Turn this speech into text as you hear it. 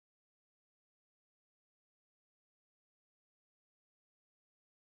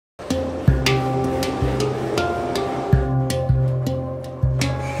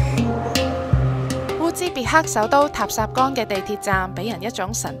茲別克首都塔什干嘅地鐵站俾人一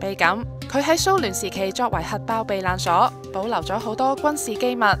種神秘感。佢喺蘇聯時期作為核爆避難所，保留咗好多軍事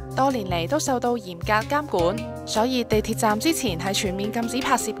機密，多年嚟都受到嚴格監管，所以地鐵站之前係全面禁止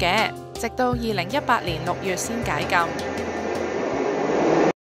拍攝嘅，直到2018年6月先解禁。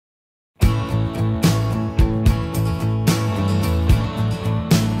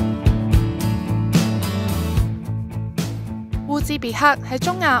烏茲別克係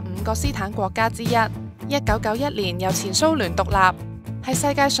中亞5個斯坦國家之一。1991年由前蘇聯獨立，係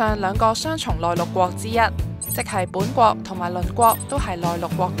世界上2個雙重內陸國之一，即係本國同埋鄰國都係內陸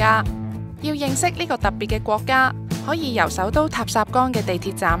國家。要認識呢個特別嘅國家，可以由首都塔什干嘅地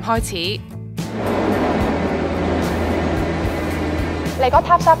鐵站開始。嚟過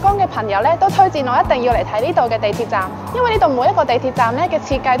塔什干嘅朋友咧，都推薦我一定要嚟睇呢度嘅地鐵站，因為呢度每一個地鐵站咧嘅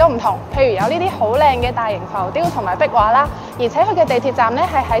設計都唔同，譬如有呢啲好靚嘅大型浮雕同埋壁畫啦，而且佢嘅地鐵站咧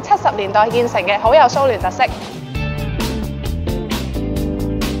係喺70年代建成嘅，好有蘇聯特色。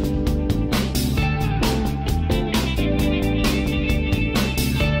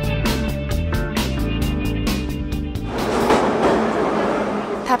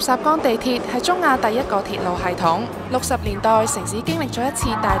塔什干地鐵係中亞第一個鐵路系統。60年代城市經歷咗一次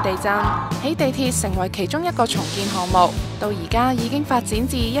大地震，起地鐵成為其中一個重建項目。到而家已經發展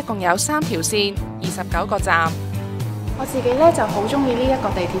至一共有3條線、29個站。我自己咧就好中意呢一個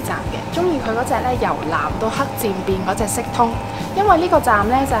地鐵站嘅，中意佢嗰隻咧由藍到黑漸變嗰隻色通，因為呢個站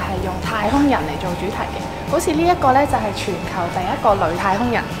咧就係用太空人嚟做主題嘅，好似呢一個咧就係全球第一個女太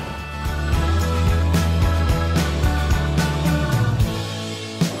空人。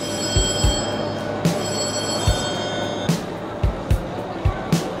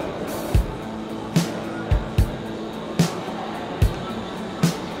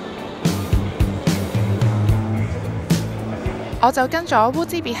我就跟咗烏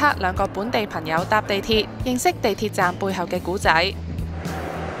茲別克2個本地朋友搭地鐵，認識地鐵站背後嘅故仔。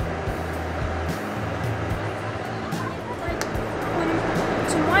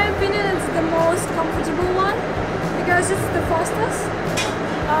To my opinion, it's the most comfortable one because it's the fastest.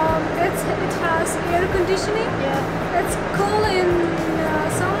 It has air conditioning. Yeah. It's cool in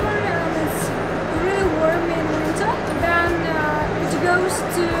summer and it's really warm in winter. Then it goes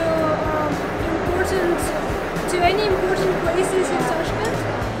to any important places in Tashkent.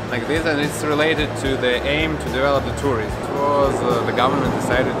 Like this, and it's related to the aim to develop the tourism. It was the government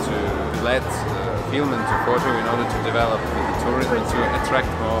decided to let film and to photo in order to develop the tourism, to attract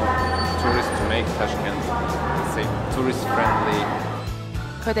more tourists, to make Tashkent, say, tourist-friendly.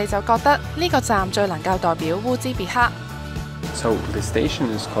 佢哋就覺得呢個站最能夠代表烏茲別克。So the station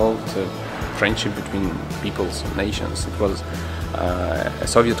is called friendship between peoples and nations. It was a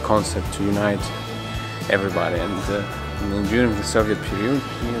Soviet concept to unite everybody, and during the Soviet period,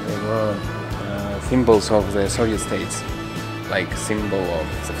 here there were symbols of the Soviet states, like symbol of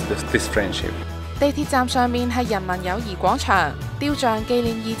this friendship. 地鐵站上面係人民友誼廣場，雕像紀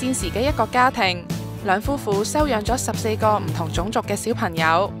念2戰時嘅一個家庭，兩夫婦收養咗14個唔同種族嘅小朋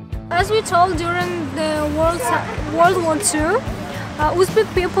友。As we told during the World War II, Uzbek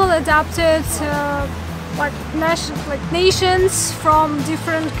people adapted nations from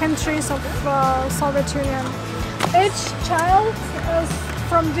different countries of Soviet Union. Each child is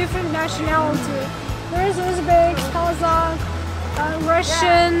from different nationality. There is Uzbek, Kazakh,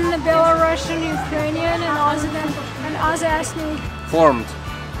 Russian, Belarusian, Ukrainian, and other ethnic. Formed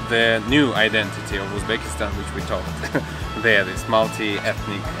the new identity of Uzbekistan, which we talked there, this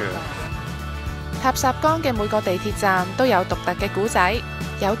multi-ethnic. 塔什干嘅每個地鐵站都有獨特嘅故仔，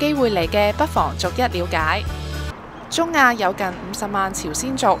有機會嚟嘅不妨逐一了解。中亞有近50萬朝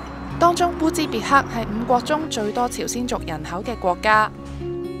鮮族，當中烏茲別克係5國中最多朝鮮族人口嘅國家。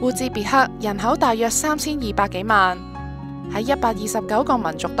烏茲別克人口大約3200幾萬，喺129個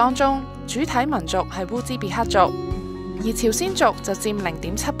民族當中，主體民族係烏茲別克族，而朝鮮族就佔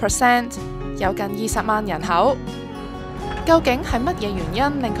0.7%，有近20萬人口。究竟係乜嘢原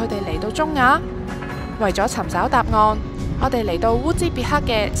因令佢哋嚟到中亞？為咗尋找答案，我哋嚟到烏茲別克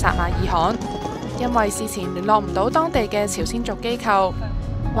嘅薩馬爾罕，因為事前聯絡唔到當地嘅朝鮮族機構，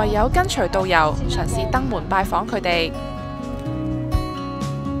唯有跟隨導遊嘗試登門拜訪佢哋。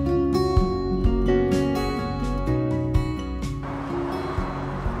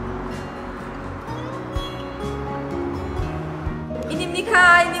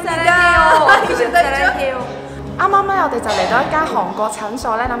啱啱咧，我哋就嚟到一間韓國診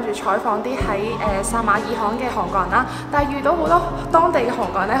所咧，諗住採訪啲喺薩馬爾罕嘅韓國人啦，但係遇到好多當地嘅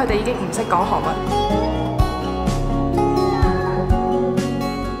韓國人咧，佢哋已經唔識講韓文。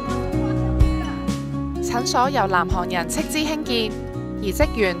診所由南韓人斥資興建而職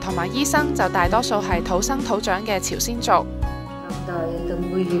員同埋醫生就大多數係土生土長嘅朝鮮族。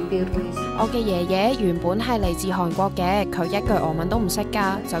我嘅爺爺原本係嚟自韓國嘅，佢一句俄文都唔識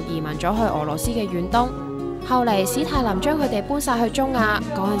㗎，就移民咗去俄羅斯嘅遠東。後嚟史太林將佢哋搬晒去中亞，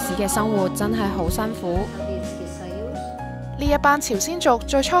嗰陣時嘅生活真係好辛苦。呢一班朝鮮族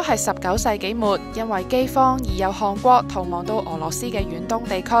最初係19世紀末因為饑荒而由韓國逃亡到俄羅斯嘅遠東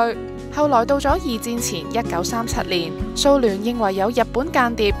地區。後來到咗二戰前1937年，蘇聯認為有日本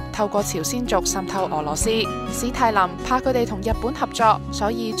間諜透過朝鮮族滲透俄羅斯，史太林怕佢哋同日本合作，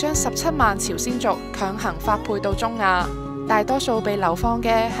所以將17萬朝鮮族強行發配到中亞。大多數被流放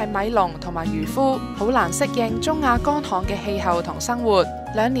嘅係米農同埋漁夫，好難適應中亞乾旱嘅氣候同生活。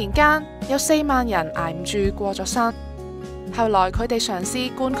2年間有4萬人捱唔住過咗身。後來佢哋嘗試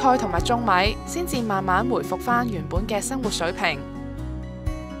灌溉同埋種米，先至慢慢回復返原本嘅生活水平。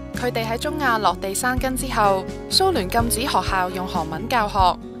佢哋喺中亞落地生根之後，蘇聯禁止學校用韓文教學，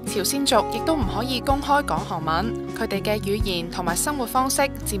朝鮮族亦都唔可以公開講韓文，佢哋嘅語言同埋生活方式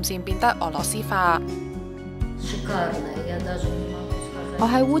漸漸變得俄羅斯化。我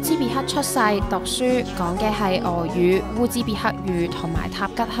喺烏茲別克出世讀書，講嘅係俄語、烏茲別克語同埋塔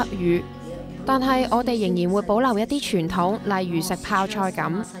吉克語，但係我哋仍然會保留一啲傳統，例如食泡菜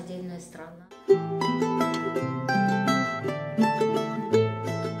咁。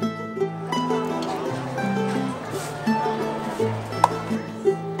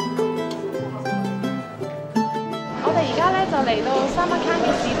我哋而家咧就嚟到三乜坑嘅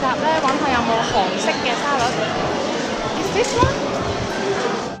市集咧，揾下有冇韓式嘅沙律。Is this one？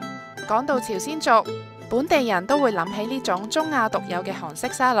 講到朝鮮族，本地人都會諗起呢種中亞獨有嘅韓式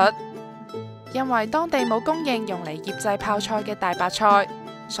沙律，因為當地冇供應用嚟醃製泡菜嘅大白菜，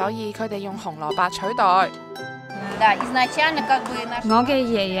所以佢哋用紅蘿蔔取代。我嘅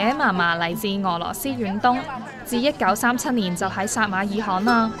爺爺嫲嫲嚟自俄羅斯遠東，自1937年就喺撒馬爾罕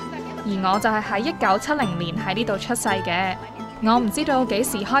啦。而我就係喺1970年喺呢度出世嘅。我唔知道幾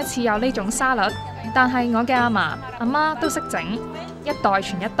時開始有呢種沙律，但係我嘅阿嫲、阿媽都識整，一代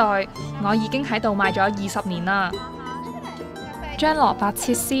傳一代。我已經喺度賣咗20年啦。將蘿蔔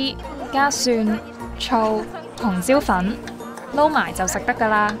切絲，加蒜、醋、紅椒粉，撈埋就食得㗎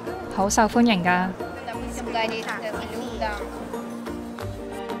啦，好受歡迎㗎。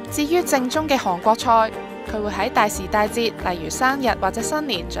至於正宗嘅韓國菜，佢會喺大時大節，例如生日或者新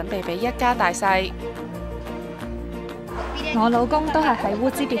年，準備俾一家大細。我老公都係喺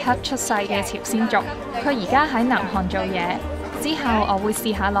烏茲別克出世嘅朝鮮族，佢而家喺南韓做嘢。之後我會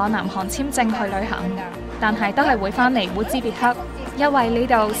試下攞南韓簽證去旅行，但係都係會返嚟烏茲別克，因為呢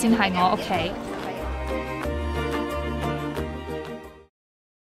度先係我屋企。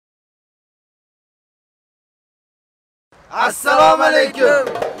Assalamu alaikum。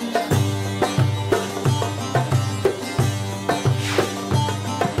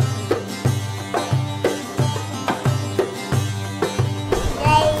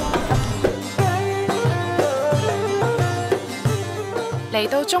嚟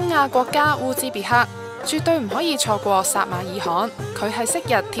到中亞國家烏茲別克，絕對唔可以錯過撒馬爾罕。佢係昔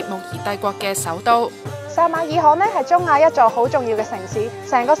日鐵木兒帝國嘅首都。撒馬爾罕呢係中亞一座好重要嘅城市，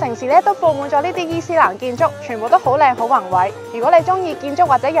成個城市呢都佈滿咗呢啲伊斯蘭建築，全部都好靚好宏偉。如果你中意建築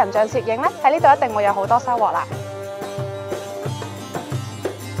或者人像攝影呢，喺呢度一定會有好多收穫啦。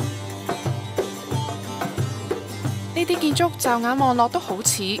呢啲建築驟眼望落都好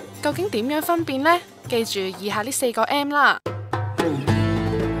似，究竟點樣分辨呢？記住以下呢4個 M 啦。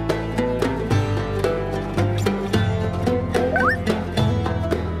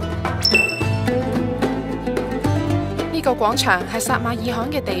呢個廣場係撒馬爾罕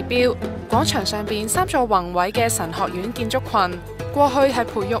嘅地標，廣場上邊3座宏偉嘅神學院建築群，過去係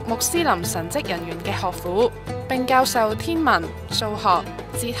培育穆斯林神職人員嘅學府，並教授天文、數學、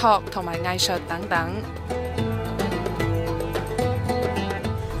哲學同埋藝術等等。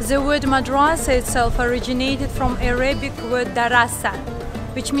The word madrasa itself originated from Arabic word darasa,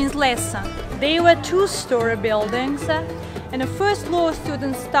 which means lesson. They were 2-story buildings, and the first floor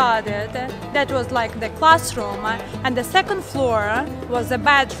students started, that was like the classroom, and the second floor was the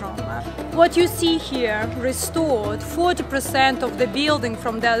bedroom. What you see here restored 40% of the building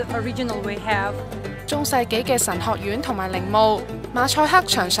from the original we have. 中世紀嘅神學院同埋陵墓，馬賽克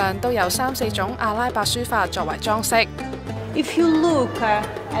牆上都有3-4種阿拉伯書法作為裝飾。If you look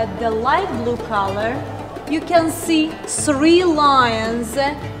at the light blue color, you can see 3 lions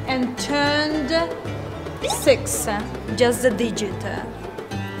and turned 6, just the digit,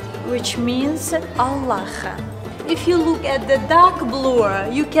 which means Allah. If you look at the dark blue,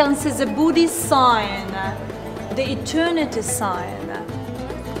 you can see the Buddhist sign, the eternity sign.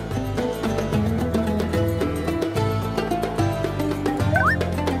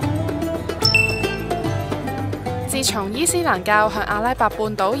 自從伊斯蘭教向阿拉伯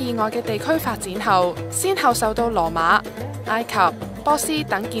半島以外嘅地區發展後，先後受到羅馬、埃及、波斯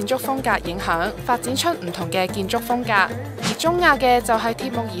等建築風格影響，發展出唔同嘅建築風格。而中亞嘅就係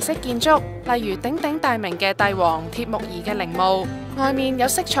鐵木兒式建築，例如鼎鼎大名嘅帝王鐵木兒嘅陵墓，外面有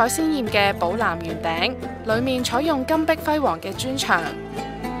色彩鮮豔嘅寶藍圓頂，裡面採用金碧輝煌嘅磚牆。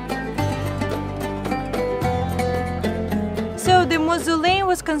So the mausoleum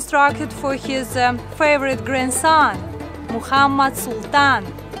was constructed for his favorite grandson, Muhammad Sultan.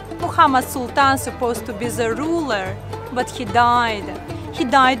 Muhammad Sultan supposed to be the ruler, but he died. He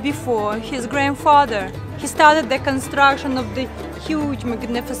died before his grandfather. He started the construction of the huge,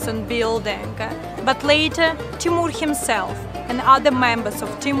 magnificent building. But later, Timur himself and other members of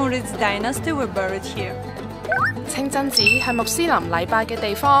Timurid dynasty were buried here. 清真寺係穆斯林禮拜嘅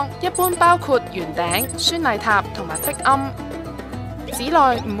地方，一般包括圓頂、宣禮塔同埋壁龕。寺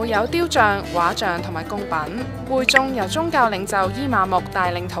內唔會有雕像、畫像同埋供品，會眾由宗教領袖伊瑪目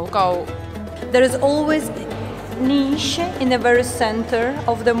帶領禱告。There is always niche in the very center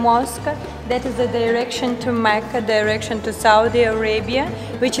of the mosque. That is the direction to Mecca, direction to Saudi Arabia,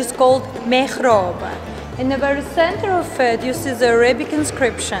 which is called Mihrab. In the very center of it, you see the Arabic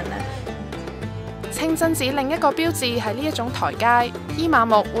inscription. 清真寺另一個標誌係呢一種台階，伊瑪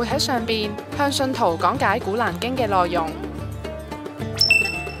目會喺上邊向信徒講解古蘭經嘅內容。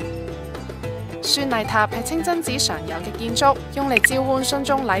宣禮塔係清真寺常有嘅建築，用嚟召喚信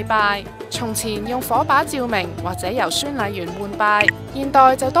眾禮拜。從前用火把照明或者由宣禮員換拜，現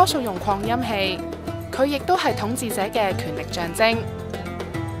代就多數用擴音器。佢亦都係統治者嘅權力象徵。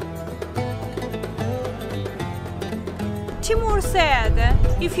Timur said,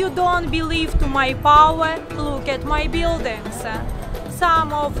 "If you don't believe to my power, look at my buildings."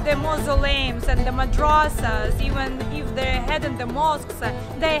 Some of the mausoleums and the madrasas, even if they hadn't the mosques,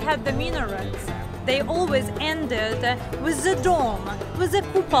 they had the minarets. They always ended with the dome, with the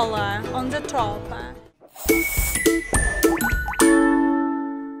cupola on the top.